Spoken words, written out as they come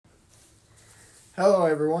Hello,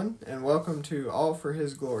 everyone, and welcome to All for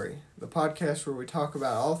His Glory, the podcast where we talk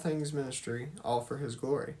about all things ministry, all for His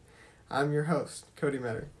glory. I'm your host, Cody.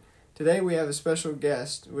 Today we have a special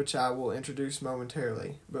guest, which I will introduce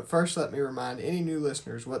momentarily, but first let me remind any new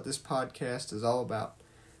listeners what this podcast is all about.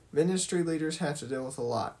 Ministry leaders have to deal with a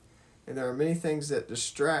lot, and there are many things that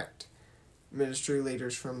distract ministry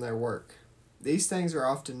leaders from their work. These things are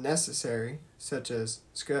often necessary, such as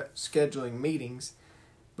scheduling meetings,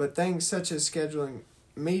 but things such as scheduling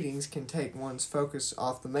meetings can take one's focus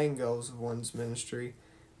off the main goals of one's ministry,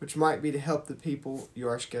 which might be to help the people you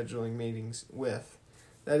are scheduling meetings with.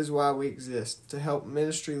 That is why we exist, to help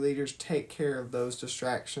ministry leaders take care of those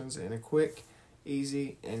distractions in a quick,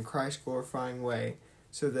 easy, and Christ-glorifying way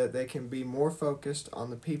so that they can be more focused on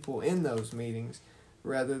the people in those meetings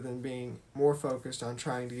rather than being more focused on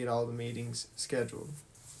trying to get all the meetings scheduled.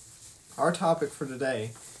 Our topic for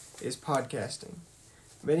today is podcasting.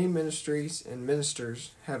 Many ministries and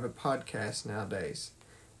ministers have a podcast nowadays,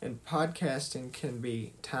 and podcasting can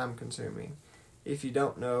be time-consuming if you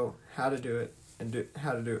don't know how to do it and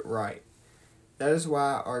how to do it right. That is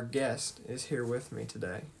why our guest is here with me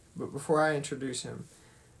today. But before I introduce him,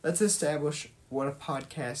 let's establish what a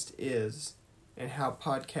podcast is and how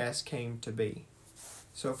podcasts came to be.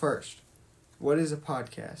 So first, what is a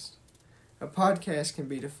podcast? A podcast can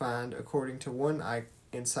be defined according to one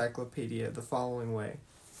encyclopedia the following way.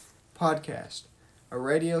 Podcast, a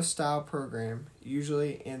radio-style program,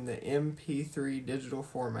 usually in the MP3 digital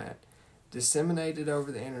format, disseminated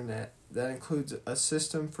over the internet that includes a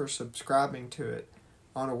system for subscribing to it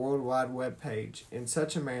on a worldwide web page in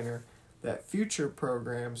such a manner that future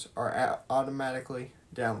programs are automatically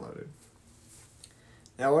downloaded.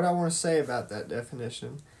 Now, what I want to say about that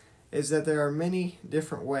definition is that there are many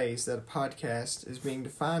different ways that a podcast is being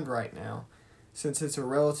defined right now, since it's a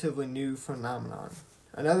relatively new phenomenon.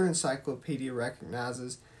 Another encyclopedia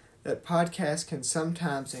recognizes that podcasts can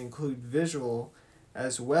sometimes include visual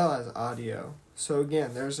as well as audio. So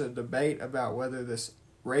again, there's a debate about whether this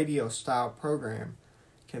radio-style program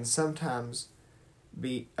can sometimes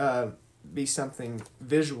be something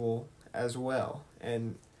visual as well.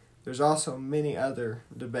 And there's also many other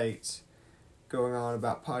debates going on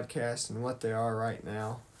about podcasts and what they are right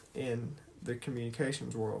now in the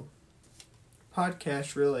communications world.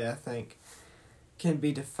 Podcasts really, I think, can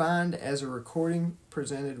be defined as a recording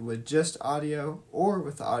presented with just audio or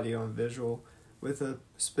with audio and visual with a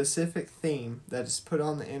specific theme that is put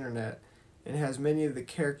on the internet and has many of the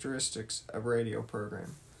characteristics of a radio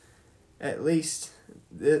program. At least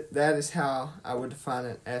that is how I would define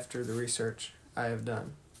it after the research I have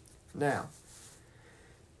done. Now,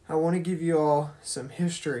 I want to give you all some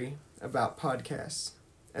history about podcasts.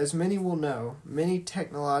 As many will know, many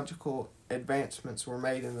technological advancements were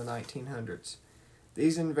made in the 1900s.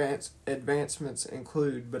 These advancements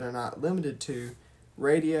include, but are not limited to,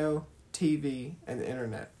 radio, TV, and the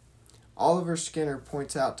internet. Oliver Skinner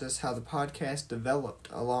points out to us how the podcast developed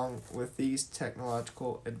along with these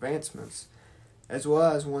technological advancements, as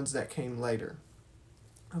well as ones that came later.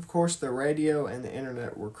 Of course, the radio and the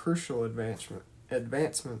internet were crucial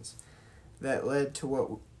advancements that led to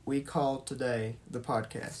what we call today the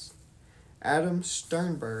podcast. Adam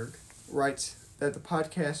Sternberg writes that the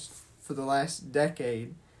podcast for the last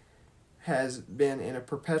decade has been in a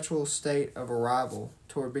perpetual state of arrival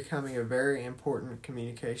toward becoming a very important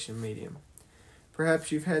communication medium.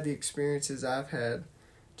 Perhaps you've had the experiences I've had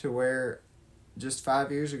to where just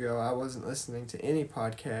 5 years ago I wasn't listening to any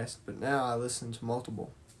podcast, but now I listen to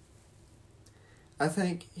multiple. I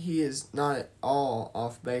think he is not at all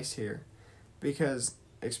off base here because,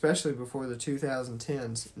 especially before the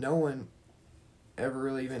 2010s, no one ever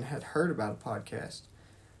really even had heard about a podcast.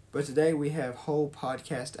 But today we have whole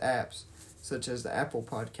podcast apps, such as the Apple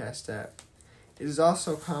Podcast app. It is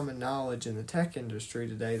also common knowledge in the tech industry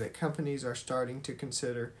today that companies are starting to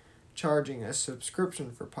consider charging a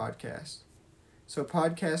subscription for podcasts. So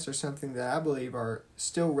podcasts are something that I believe are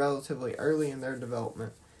still relatively early in their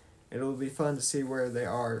development. It will be fun to see where they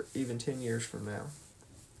are even 10 years from now.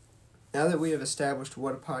 Now that we have established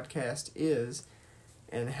what a podcast is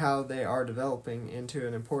and how they are developing into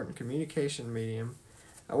an important communication medium,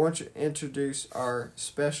 I want to introduce our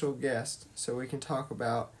special guest so we can talk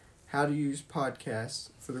about how to use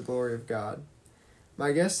podcasts for the glory of God.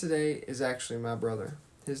 My guest today is actually my brother.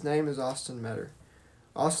 His name is Austin Metter.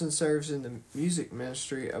 Austin serves in the music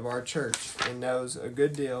ministry of our church and knows a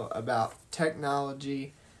good deal about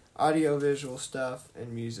technology, audiovisual stuff,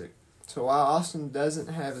 and music. So while Austin doesn't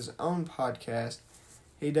have his own podcast,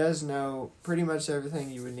 he does know pretty much everything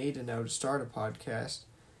you would need to know to start a podcast,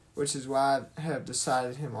 which is why I have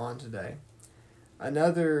decided him on today.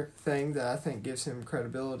 Another thing that I think gives him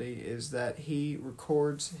credibility is that he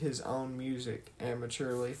records his own music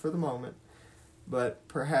amateurly for the moment, but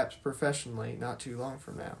perhaps professionally not too long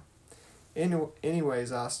from now.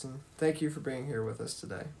 Anyways, Austin, thank you for being here with us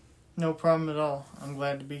today. No problem at all. I'm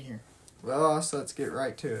glad to be here. Well, Austin, let's get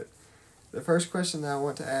right to it. The first question that I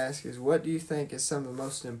want to ask is, what do you think is some of the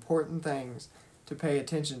most important things to pay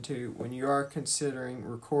attention to when you are considering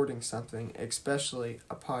recording something, especially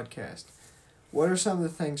a podcast? What are some of the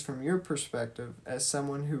things from your perspective as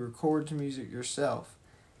someone who records music yourself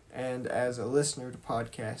and as a listener to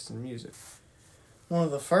podcasts and music? One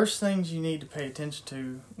of the first things you need to pay attention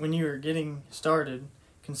to when you are getting started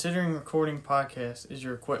considering recording podcasts is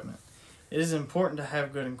your equipment. It is important to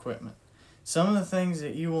have good equipment. Some of the things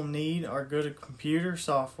that you will need are good computer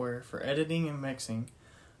software for editing and mixing,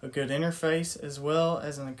 a good interface, as well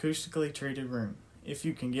as an acoustically treated room, if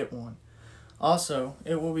you can get one. Also,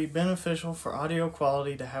 it will be beneficial for audio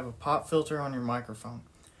quality to have a pop filter on your microphone.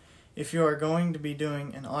 If you are going to be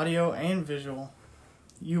doing an audio and visual,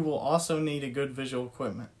 you will also need a good visual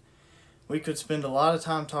equipment. We could spend a lot of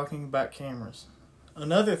time talking about cameras.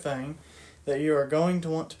 Another thing that you are going to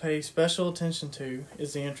want to pay special attention to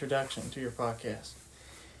is the introduction to your podcast.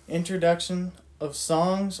 Introduction of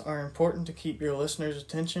songs are important to keep your listeners'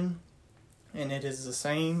 attention, and it is the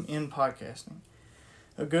same in podcasting.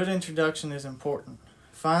 A good introduction is important.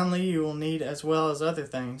 Finally, you will need, as well as other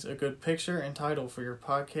things, a good picture and title for your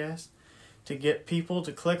podcast to get people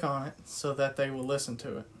to click on it so that they will listen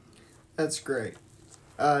to it. That's great.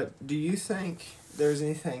 Do you think there's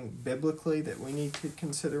anything biblically that we need to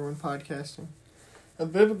consider when podcasting? A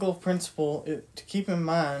biblical principle to keep in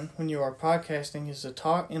mind when you are podcasting is to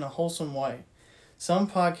talk in a wholesome way. Some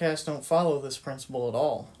podcasts don't follow this principle at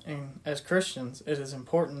all, and as Christians, it is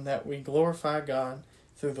important that we glorify God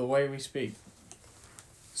through the way we speak.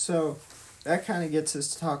 So that kind of gets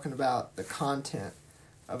us to talking about the content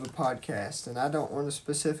of a podcast, and I don't want to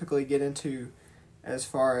specifically get into as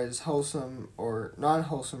far as wholesome or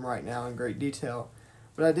non-wholesome right now in great detail,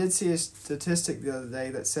 but I did see a statistic the other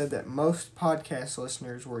day that said that most podcast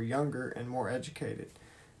listeners were younger and more educated.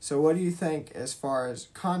 So what do you think as far as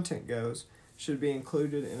content goes should be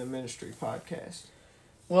included in a ministry podcast?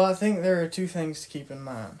 Well, I think there are two things to keep in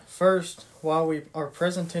mind. First, while we are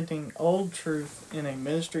presenting old truth in a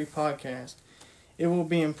ministry podcast, it will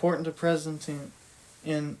be important to present it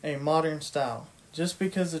in a modern style. Just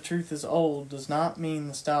because the truth is old does not mean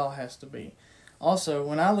the style has to be. Also,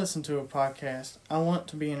 when I listen to a podcast, I want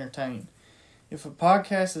to be entertained. If a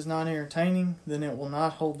podcast is not entertaining, then it will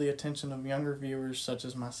not hold the attention of younger viewers such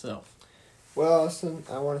as myself. Well, Austin,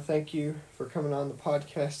 I want to thank you for coming on the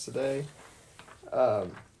podcast today.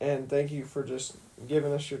 And thank you for just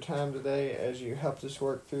giving us your time today as you helped us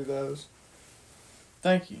work through those.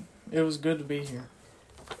 Thank you. It was good to be here.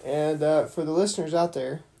 And for the listeners out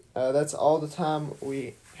there, that's all the time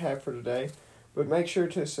we have for today. But make sure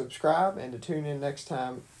to subscribe and to tune in next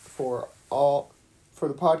time for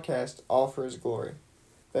the podcast, All for His Glory.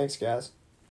 Thanks, guys.